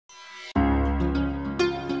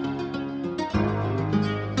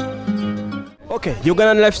Okay,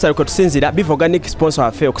 Uganda Lifestyle ko tusinzira Beef Organic sponsor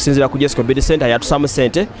affe okusinzira ku Jesco Beauty Center yatusamu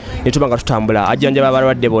sente nitubanga tutambula ajjanja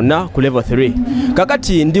abalwadde bonna ku level 3.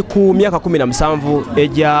 Kakati ndi ku myaka 17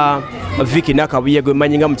 eja Vicky Nakabuye gwe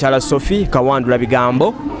manyinga mukyala Sophie Kawandula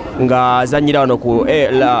bigambo nga zanyira wano ku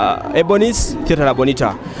Ebonis Theatre La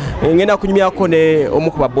Bonita. Ngenda kunyumyako ne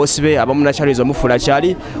omukuba boss be abamunachalizo mufula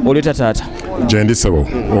chali oleta tata. Jendi sebo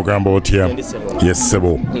ogamba otya. Yes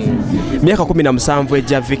sebo. Myaka 17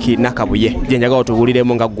 eja Vicky Nakabuye jenjaga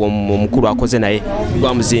otubuliremo nga gwo mukulu akoze naye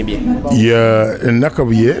gwa muzimbye. Ya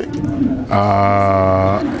Nakabuye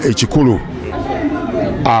ekikulu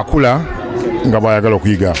akula nga bayagala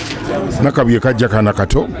okuyiga. Nakabuye kajja kana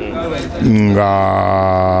kato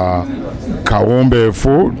nga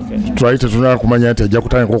kawombeefu tulaite tunala kumanya nti ajja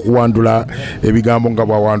kutandika okuwandula ebigambo nga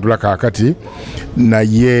bwawandula kaakati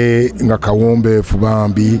naye nga kawombeefu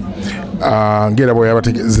bambi ngera bwe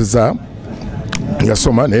yabategezeza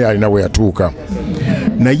yasoma naye alina bwe yatuuka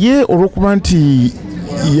naye olw'okuba nti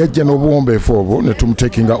yajja n'obuwombeefu obwo ne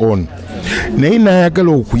tumutekinga on naye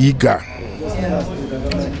n'ayagala okuyiga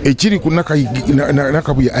ekiri ku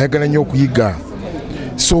Nakabuye ayagala nnyo okuyiga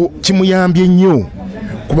so kimuyambye nnyo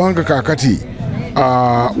kubanga kaakati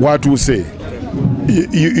watuuse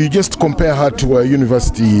you just compare her to a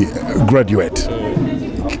university graduate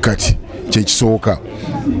kati kyekisooka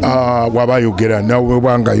waba ayogera nawe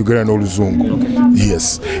bwanga ayogera n'oluzungu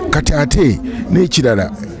yes kati ate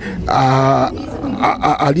n'ekirala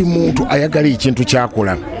ali muntu ayagala ekintu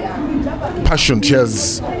kyakola passion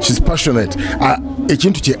she's passionate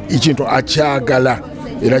ekintu akyagala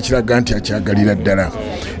era kiraga nti akyagalira ddala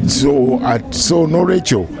so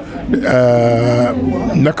n'olwekyo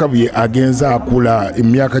Nakabuye agenza akula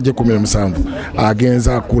emyaka gye 17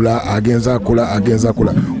 agenza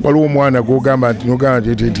akula waliwo omwana gogamba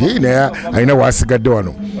nti naye alina wasigadde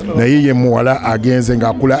wano naye ye muwala agenze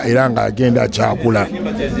ng'akula era ng'agenda akyakula.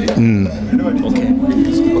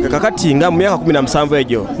 Kakati nga mu myaka 17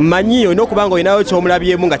 egyo mmanyi olina okubanga olinayo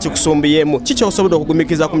ky'omulabyemu nga kikusumbiyemu kiki osobola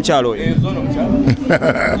okugumikiza ku mukyalo oyo?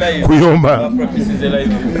 Kuyomba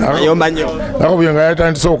ayomba nnyo Nakabuye nga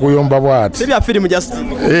yatandise okuyomba bw'ati si bya firimu just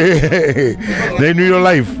in real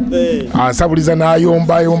life asabuliza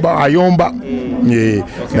n'ayomba ayomba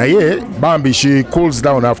naye bambi she cools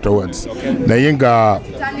down afterwards naye nga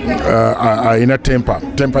ayina temper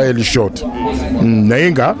really short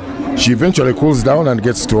naye nga she eventually cools down and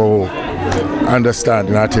gets to understand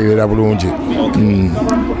n'ategeera bulungi.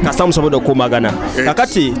 Kasa musobola okumagana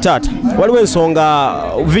kakati tata waliwo ensonga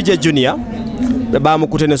VJ Junior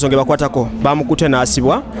bamukute n'ensonga bakwatako bamukute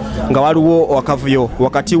n'asibwa nga waliwo akavuyo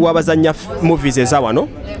wakati w'abazanya movies eza wano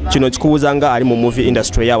kino kikubuuza nga ali mu movie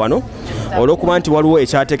industry ya wano olw'okuba nti waliwo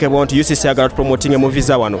ekyateekebwa nti UCC agala promoting movies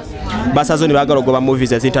za wano basazo ne baagala ogoba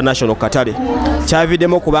movies eza international katale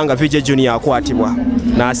kyaviddemu okubanga VJ Junior akwatibwa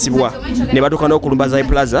n'asibwa ne batuuka n'okulumba za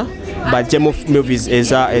plaza bajje movies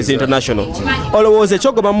eza international olowooza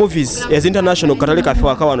ekyogoba movies eza international katale kaffe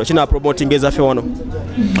waka wano kina promoting ezaffe wano?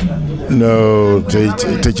 No,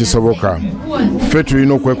 tekisoboka ffe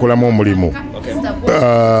tulina okwekolamu omulimu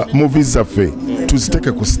movies zaffe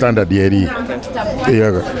tuziteke ku standard eri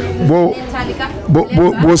bo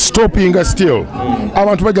stopping still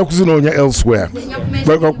abantu bajja kuzinoonya elsewhere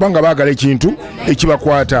kubanga baagala ekintu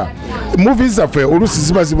ekibakwata. Movies zaffe oluusi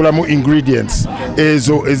ziba zibulamu ingredients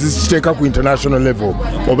ezo ezikiteeka ku international level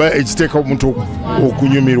oba ekiteeka omuntu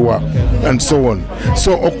okunyumirwa and so on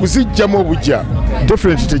so okuzijjamu obujja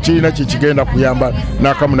definitely tekirina kyekigenda kuyamba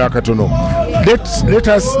n'akamu n'akatono. Let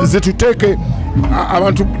us zituteeke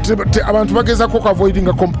abantu bagezako avoiding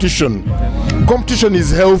a competition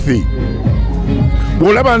is healthy.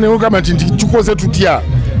 Bw'olaba ne ogamba nti kikoze tutya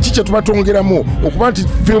kikye tubatongeramu okuba nti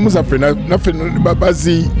firimu zaffe naffe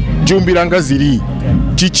bazijumbira nga ziri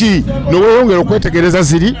kiki noweeyongera okwetegereza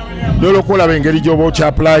ziri n'olwokolaba engeri gy'oba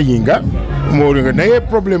okyapplyinga naye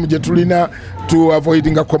problem gye tulina to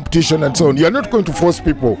avoiding a competition and so on. You are not going to force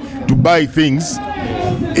people to buy things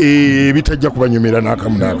bitajja kubanyumira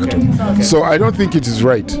n'akamu n'akatono. So I don't think it is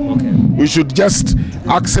right. We should just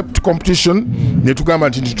accept competition ne tugamba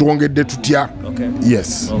nti tuwongedde tutya.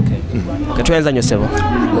 Yes. Katwenza nyosebo.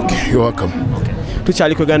 Okay, you're welcome.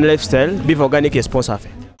 Tukyali ku Uganda Lifestyle Beef Organic sponsor affe.